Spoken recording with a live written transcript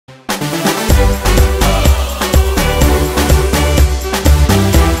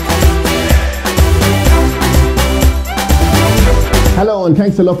everyone,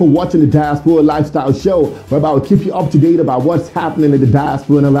 thanks a lot for watching the Diaspora Lifestyle Show, whereby we'll keep you up to date about what's happening in the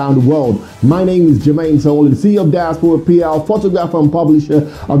diaspora and around the world. My name is Jermaine On, the CEO of Diaspora PR, photographer and publisher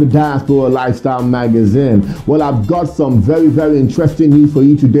of the Diaspora Lifestyle magazine. Well, I've got some very interesting news for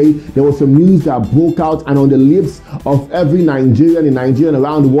you today. There was some news that broke out and on the lips of every Nigerian in Nigeria and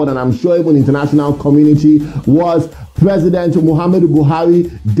around the world, and I'm sure even the international community, was President Muhammadu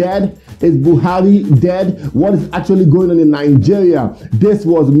Buhari dead? Is Buhari dead? What is actually going on in Nigeria? This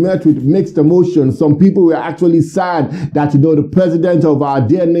was met with mixed emotions. Some people were actually sad that, the president of our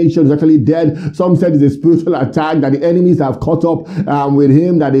dear nation is actually dead. Some said it's a spiritual attack, that the enemies have caught up with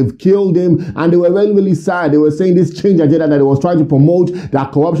him, that they've killed him, and they were really sad. They were saying this change agenda that he was trying to promote,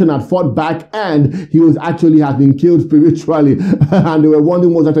 that corruption had fought back, and he has been killed spiritually. And they were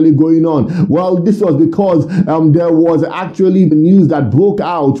wondering what's actually going on. Well, this was because there was actually the news that broke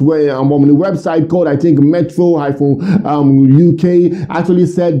out where on the website called, I think, Metro-UK, actually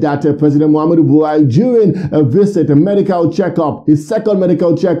said that President Muhammadu Buhari, during a visit, a medical checkup, his second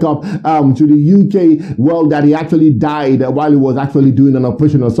medical checkup to the UK, well, that he actually died while he was actually doing an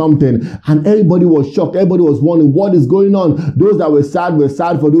operation or something. And everybody was shocked. Everybody was wondering what is going on. Those that were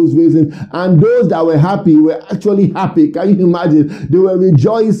sad for those reasons, and those that were happy were actually happy. Can you imagine? They were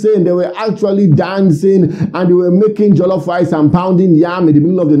rejoicing. They were actually dancing, and they were making jollof rice and pounding yam in the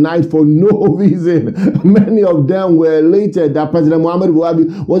middle of the night for no reason. Many of them were elated that President Muhammadu Buhari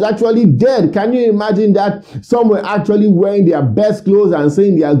was actually dead. Can you imagine that? Some were actually wearing their best clothes and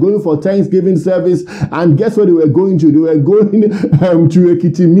saying they are going for Thanksgiving service, and guess what they were going to? They were going to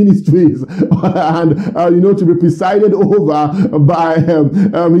Ekiti Ministries and to be presided over by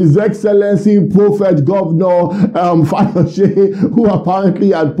His Excellency Prophet Governor Fayose, who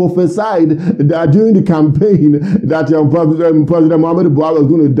apparently had prophesied that during the campaign that President Muhammadu Buhari was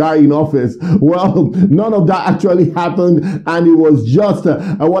going to die in office. Well, none of that actually happened, and it was just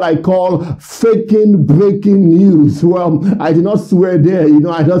what I call faking breaking news. Well, I did not swear there,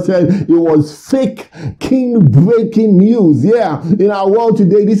 I just said it was faking breaking news. Yeah, in our world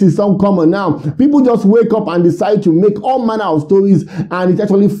today, this is so common now. People just wake up and decide to make all manner of stories, and it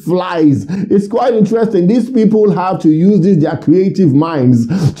actually flies. It's quite interesting. These people have to use their creative minds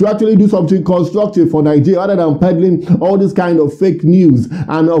to actually do something constructive for Nigeria, other than peddling all this kind of fake news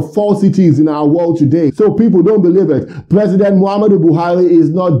and falsities in our world today. So people don't believe it. President Muhammadu Buhari is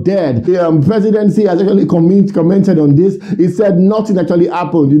not dead. The presidency has actually commented on this. He said nothing actually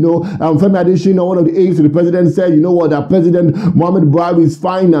happened. Femi Adesina, one of the aides to the president, said, that President Muhammadu Buhari is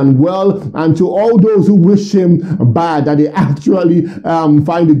fine and well, and to all those who wish him bad, that they actually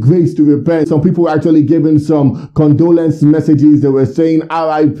find the grace to repent. Some people were actually giving some condolence messages. They were saying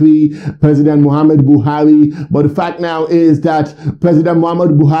R.I.P. President Muhammadu Buhari. But the fact now is that President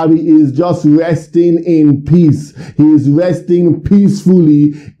Muhammadu Buhari is just resting in peace. He is resting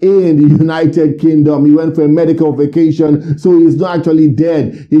peacefully in the United Kingdom. He went for a medical vacation, so he's not actually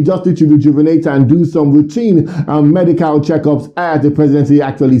dead. He just needs to rejuvenate and do some routine medical checkups, as the presidency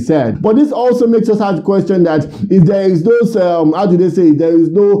actually said. But this also makes us ask the question that if there is no, there is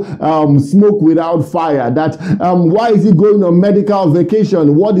no smoke without fire, that why is he going on medical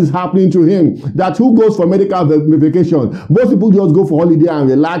vacation? What is happening to him? That who goes for medical vacation? Most people just go for holiday and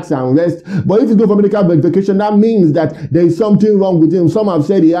relax and rest. But if you go for medical vacation, that means that there is something wrong with him. Some have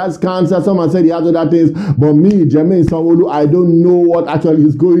said he has cancer, some have said he has other things. But me, Jermaine Sanwoolu, I don't know what actually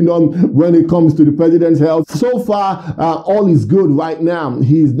is going on when it comes to the president's health. So far, all is good right now.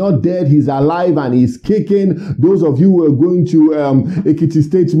 He's not dead, he's alive, and he's kicking. Those of you who are going to Ekiti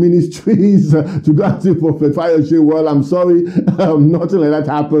State Ministries to go and see Prophet Fayose, well, I'm sorry, nothing like that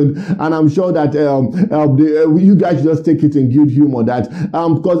happened. And I'm sure that you guys just take it in good humor, that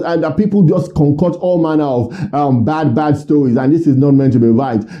because that people just concoct all manner of bad stories, and this is not meant to be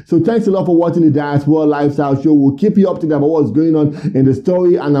right. So thanks a lot for watching the Diaspora Lifestyle Show. We'll keep you up to date about what's going on in the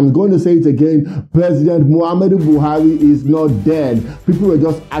story, and I'm going to say it again: President Muhammadu Buhari is not dead. People were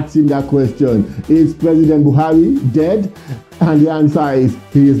just asking that question: is President Buhari dead? And the answer is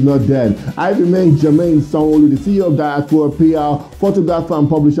he is not dead. I remain Jermaine Sanwoolu, the CEO of Diaspora PR, photographer and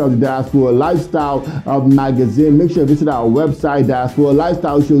publisher of the Diaspora Lifestyle magazine. Make sure you visit our website,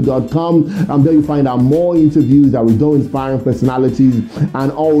 DiasporaLifeStyleShow.com. There you find out more interviews that we've done, inspiring personalities,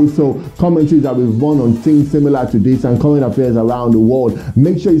 and also commentaries that we've run on things similar to this and current affairs around the world.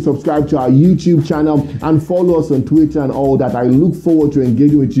 Make sure you subscribe to our YouTube channel and follow us on Twitter and all that. I look forward to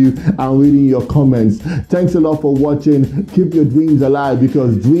engaging with you and reading your comments. Thanks a lot for watching. Keep your dreams alive,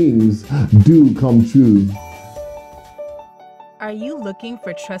 because dreams do come true. Are you looking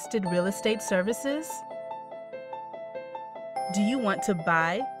for trusted real estate services? Do you want to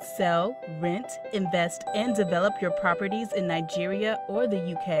buy, sell, rent, invest, and develop your properties in Nigeria or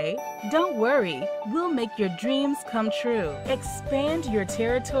the UK? Don't worry, we'll make your dreams come true. Expand your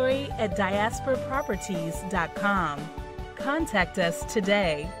territory at DiasporaProperties.com. Contact us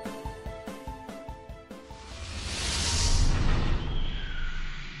today.